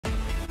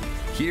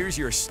Here's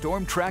your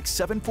Storm Track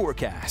 7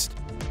 forecast.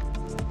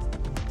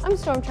 I'm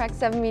Storm Track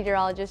 7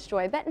 meteorologist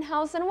Joy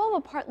Bettenhausen, and we'll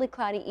have a partly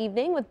cloudy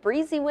evening with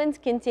breezy winds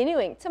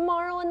continuing.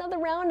 Tomorrow, another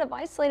round of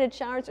isolated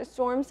showers or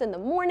storms in the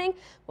morning.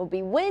 Will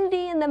be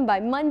windy, and then by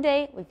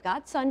Monday, we've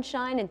got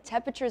sunshine and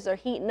temperatures are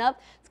heating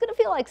up. It's going to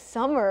feel like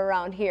summer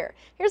around here.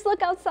 Here's a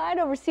look outside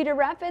over Cedar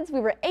Rapids. We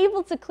were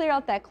able to clear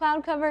out that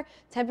cloud cover.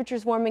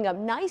 Temperatures warming up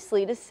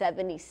nicely to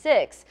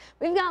 76.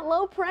 We've got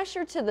low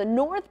pressure to the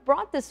north,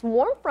 brought this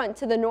warm front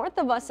to the north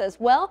of us as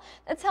well.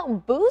 That's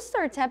helped boost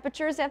our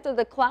temperatures after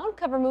the cloud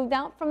cover moved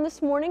out from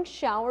this morning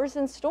showers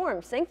and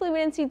storms. Thankfully, we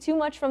didn't see too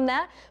much from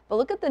that, but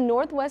look at the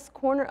northwest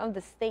corner of the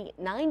state.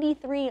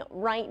 93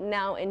 right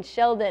now in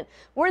Sheldon.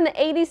 We're in the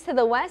 80s to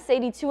the west,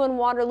 82 in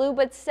Waterloo,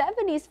 but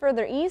 70s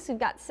further east. We've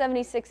got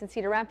 76 in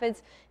Cedar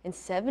Rapids and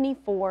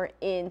 74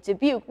 in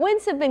Dubuque.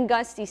 Winds have been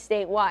gusty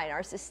statewide.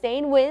 Our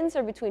sustained winds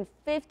are between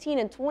 15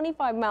 and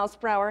 25 miles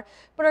per hour,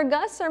 but our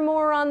gusts are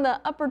more on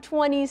the upper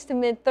 20s to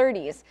mid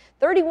 30s.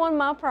 31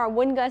 mile per hour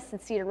wind gusts in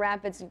Cedar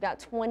Rapids. We've got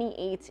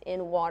 28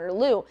 in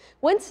Waterloo.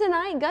 Winds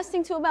tonight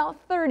gusting to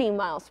about 30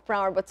 miles per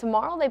hour, but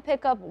tomorrow they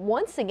pick up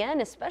once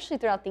again, especially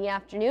throughout the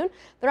afternoon.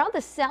 Throughout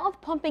the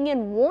south, pumping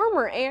in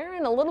warmer air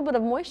and a little bit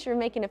of moisture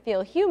making it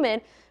feel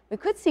humid. We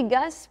could see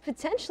gusts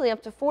potentially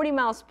up to 40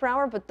 miles per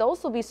hour, but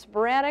those will be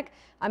sporadic.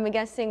 I'm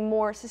guessing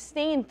more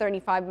sustained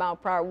 35 mile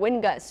per hour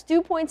wind gusts.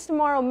 Dew points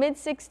tomorrow, mid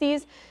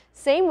 60s.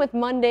 Same with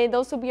Monday.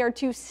 Those will be our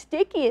two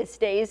stickiest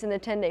days in the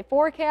 10-day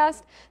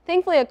forecast.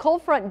 Thankfully, a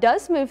cold front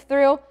does move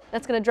through.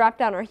 That's going to drop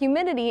down our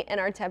humidity and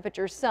our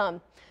temperatures some.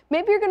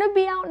 Maybe you're going to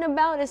be out and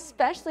about,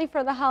 especially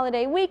for the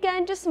holiday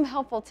weekend. Just some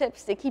helpful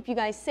tips to keep you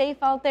guys safe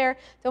out there.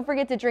 Don't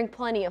forget to drink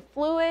plenty of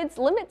fluids,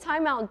 limit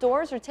time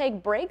outdoors or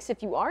take breaks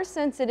if you are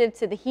sensitive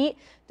to the heat.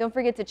 Don't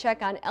forget to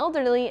check on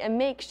elderly and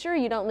make sure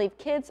you don't leave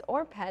kids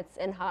or pets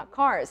in hot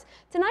cars.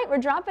 Tonight we're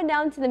dropping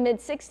down to the mid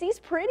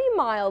 60s, pretty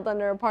mild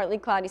under a partly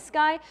cloudy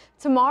sky.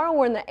 Tomorrow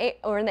we're in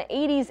the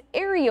 80s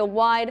area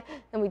wide,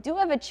 and we do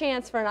have a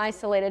chance for an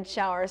isolated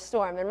shower or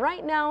storm. And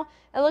right now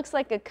it looks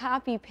like a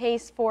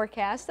copy-paste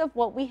forecast of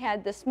what we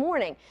had this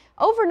morning.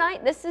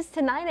 Overnight, this is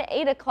tonight at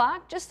 8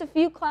 o'clock. Just a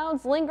few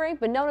clouds lingering,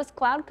 but notice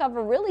cloud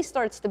cover really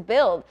starts to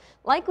build.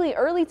 Likely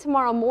early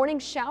tomorrow morning,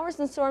 showers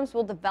and storms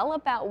will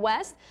develop out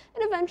west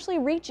and eventually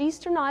reach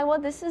eastern Iowa.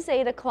 This is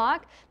 8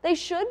 o'clock. They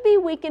should be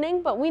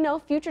weakening, but we know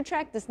Future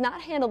Track does not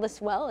handle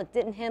this well. It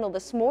didn't handle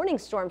this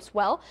morning's storms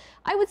well.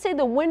 I would say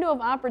the window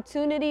of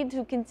opportunity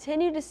to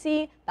continue to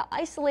see the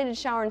isolated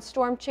shower and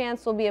storm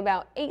chance will be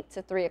about 8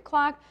 to 3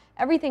 o'clock.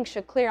 Everything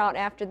should clear out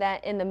after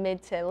that in the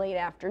mid to late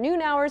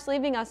afternoon hours,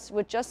 leaving us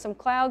with just some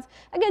clouds.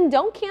 Again,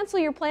 don't cancel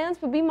your plans,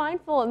 but be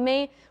mindful it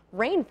may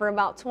rain for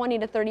about 20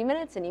 to 30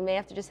 minutes, and you may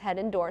have to just head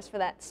indoors for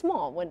that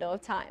small window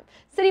of time.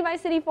 City by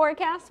city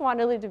forecast: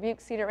 Waterloo, Dubuque,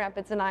 Cedar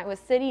Rapids, and Iowa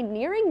City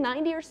nearing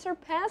 90 or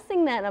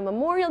surpassing that on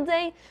Memorial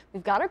Day.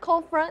 We've got our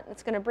cold front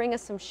that's going to bring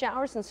us some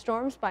showers and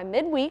storms by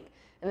midweek,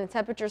 and the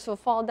temperatures will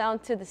fall down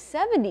to the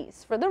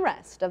 70s for the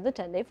rest of the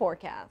 10-day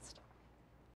forecast.